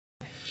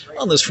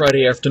On this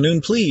Friday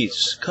afternoon,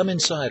 please come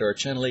inside our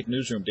Channel 8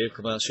 newsroom. Dave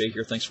Courvoisier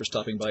here. Thanks for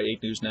stopping by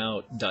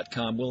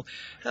 8NewsNow.com. We'll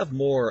have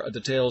more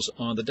details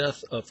on the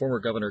death of former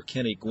Governor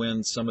Kenny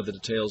Gwinn, some of the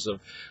details of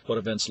what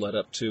events led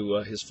up to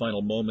his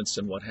final moments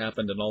and what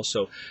happened, and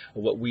also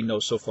what we know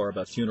so far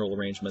about funeral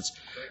arrangements.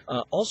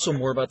 Also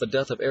more about the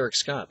death of Eric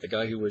Scott, the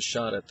guy who was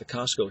shot at the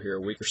Costco here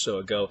a week or so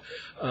ago.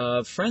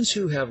 Friends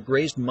who have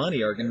raised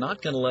money are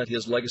not going to let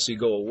his legacy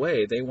go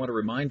away. They want to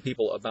remind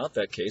people about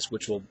that case,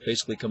 which will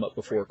basically come up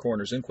before a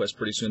coroner's inquest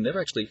pretty soon. They've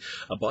actually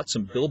bought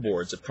some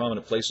billboards at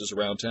prominent places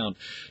around town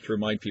to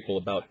remind people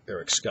about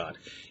Eric Scott.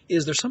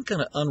 Is there some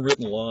kind of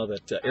unwritten law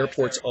that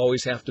airports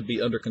always have to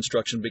be under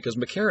construction? Because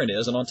McCarran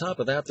is, and on top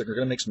of that, they're going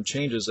to make some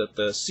changes at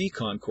the C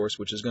concourse,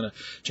 which is going to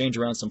change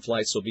around some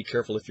flights, so be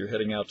careful if you're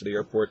heading out to the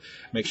airport.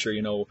 Make sure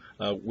you know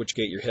which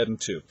gate you're heading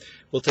to.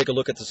 We'll take a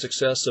look at the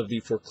success of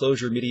the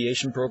foreclosure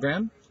mediation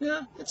program.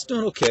 Yeah, it's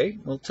doing okay.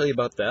 We'll tell you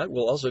about that.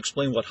 We'll also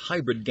explain what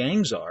hybrid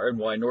gangs are and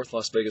why North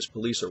Las Vegas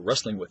police are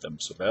wrestling with them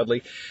so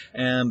badly.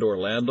 And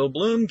Orlando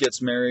Bloom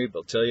gets married.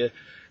 We'll tell you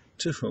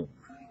to whom.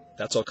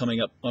 That's all coming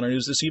up on our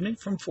news this evening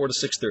from 4 to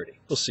 6:30.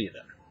 We'll see you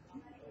then.